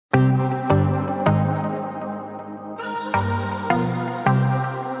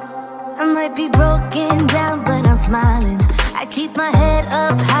might be broken down, but I'm smiling. I keep my head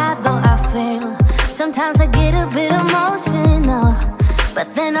up high, though I fail. Sometimes I get a bit emotional, but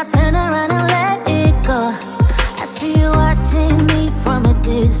then I turn around and let it go. I see you watching me from a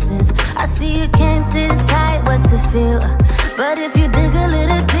distance. I see you can't decide what to feel, but if you dig a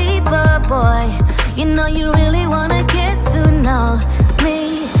little deeper, boy, you know you really wanna get to know me.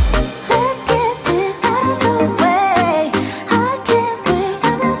 Let's get this out of the way. I can't wait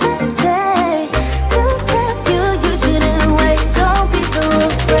another day to tell you you shouldn't wait. Don't be so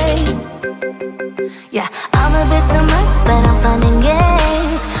afraid. Yeah, I'm a bit too much, but I'm fun and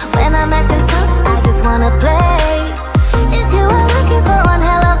games. When I'm acting tough, I just wanna play. If you are looking for one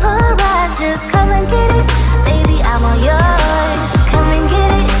hell of a ride, just come and get it. Baby, I'm all yours. Come and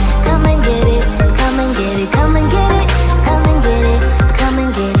get it, come and get it, come and get it, come and get it, come and get it, come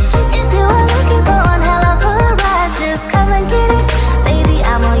and get it. If you are looking for one hell of a ride, just come and get it. Baby,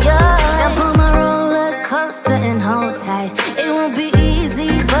 I'm all yours. Jump on my roller coaster and hold tight. It won't be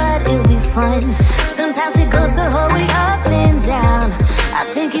easy, but it'll be fun. Sometimes it goes the whole way up and down. I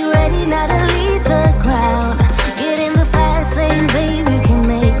think you're ready now to leave the ground. Get in the fast lane, babe, you can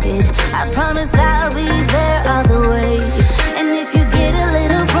make it. I promise I'll be there all the way. And if you get a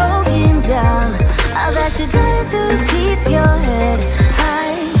little broken down, all that you gotta do is keep your head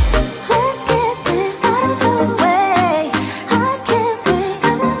high. Let's get this out of the way. I can't wait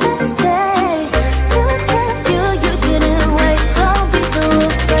another day to tell you you shouldn't wait. Don't be so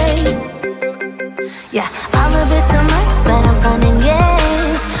afraid. Yeah, I'm a bit too much, but I'm fun and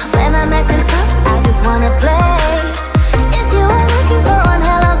games. When I'm acting tough, I just wanna play. If you are looking for one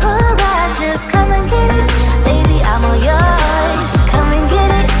hell of a ride, just come and get it. Baby, I'm all yours. Come and get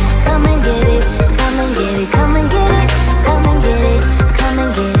it, come and get it, come and get it, come and get it, come and get it, come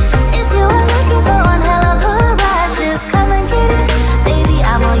and get it. If you are looking for one hell of a ride, just come and get it. Baby,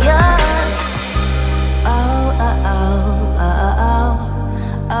 I'm all yours. Oh, oh, oh, oh, oh,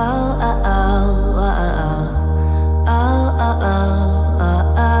 oh, oh, oh, oh, oh, oh, oh,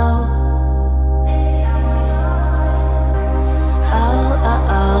 oh, oh.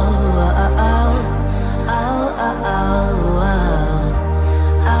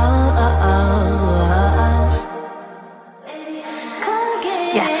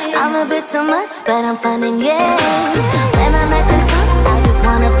 I'm a bit too much, but I'm fun and games. When I'm acting tough, I just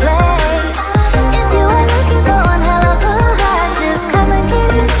wanna play. If you are looking for one hell of a ride, just come and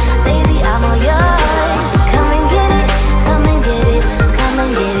get it. Baby, I'm all yours. Come and get it, come and get it, come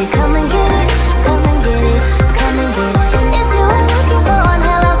and get it, come and get it, come and get it, come and get it. If you are looking for one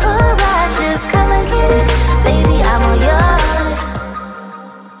hell of a ride, just come and get it. Baby, I'm all yours.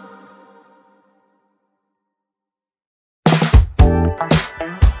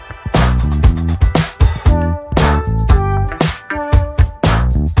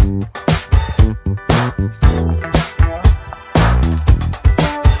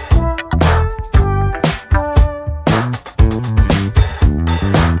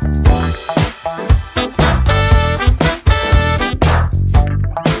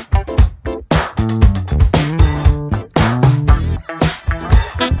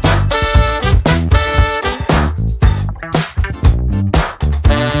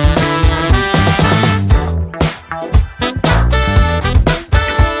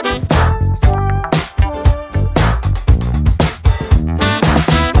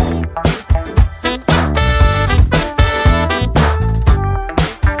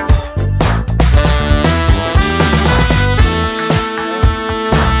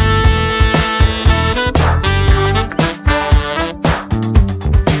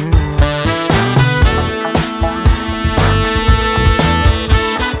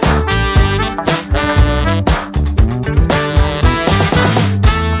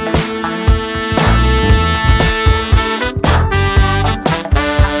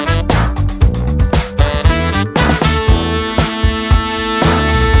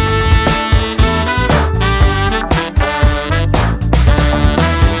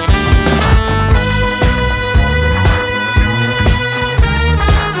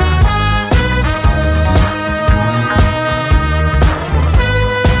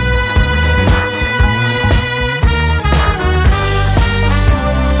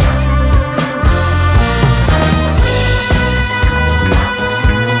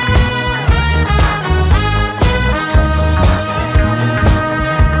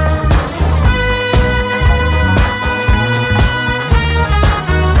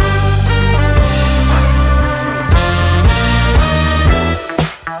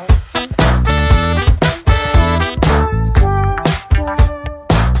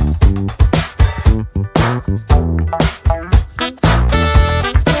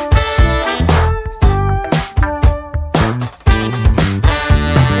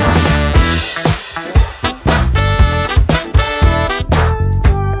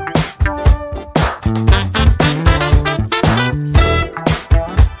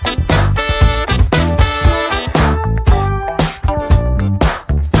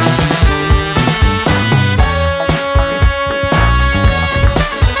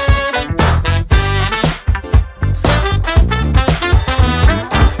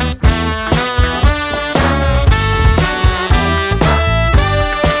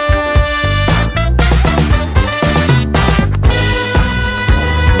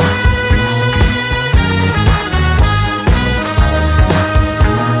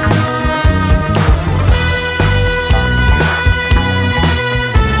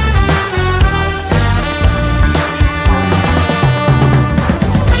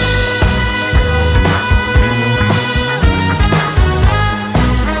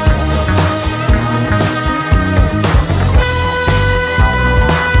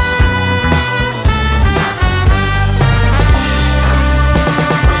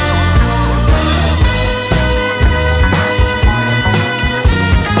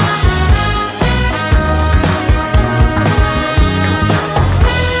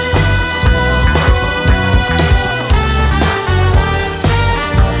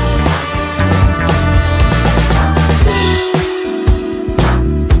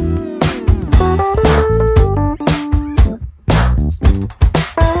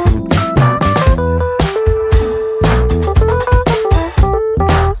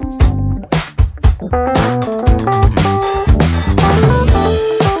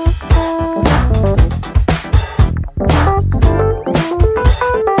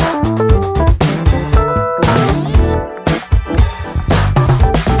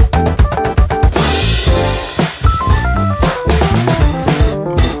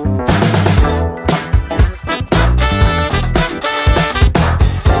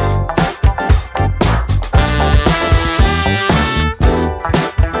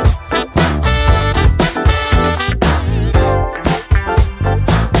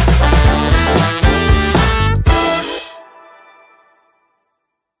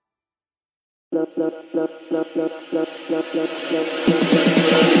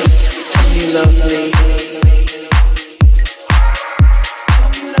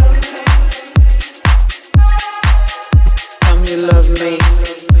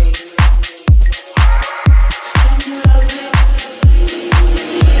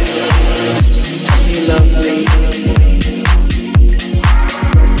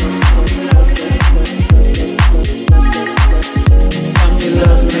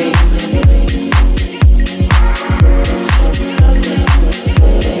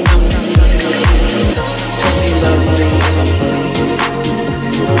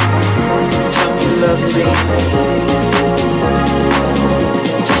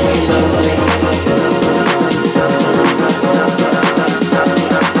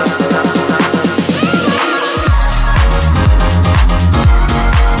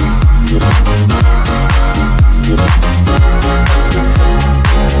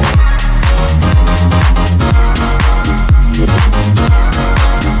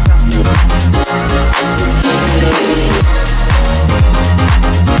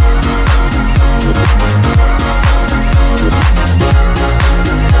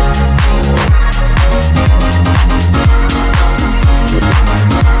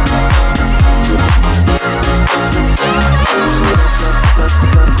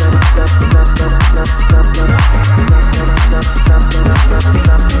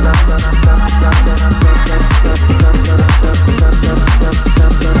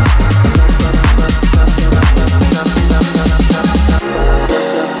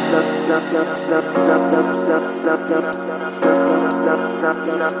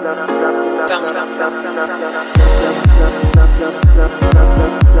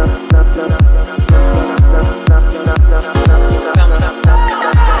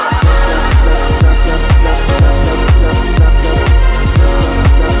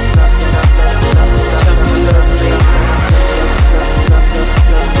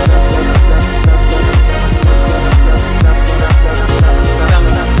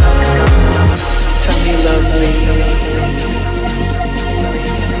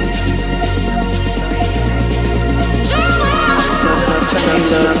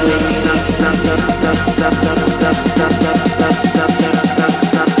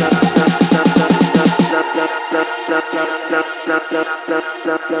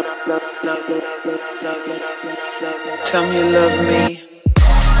 Tell me you love me.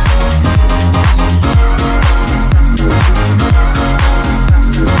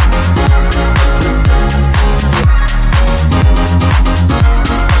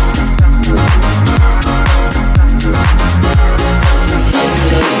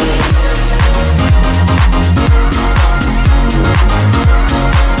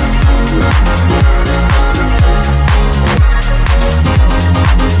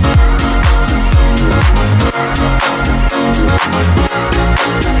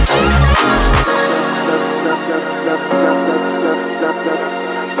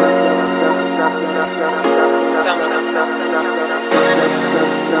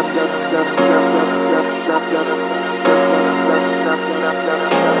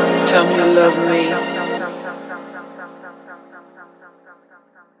 Tell me you love me.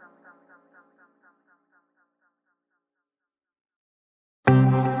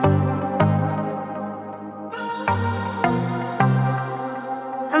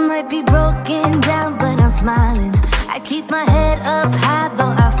 I might be broken down, but I'm smiling. I keep my head up high,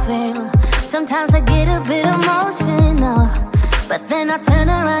 though I fail. Sometimes I get a bit emotional, but then I turn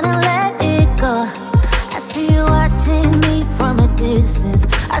around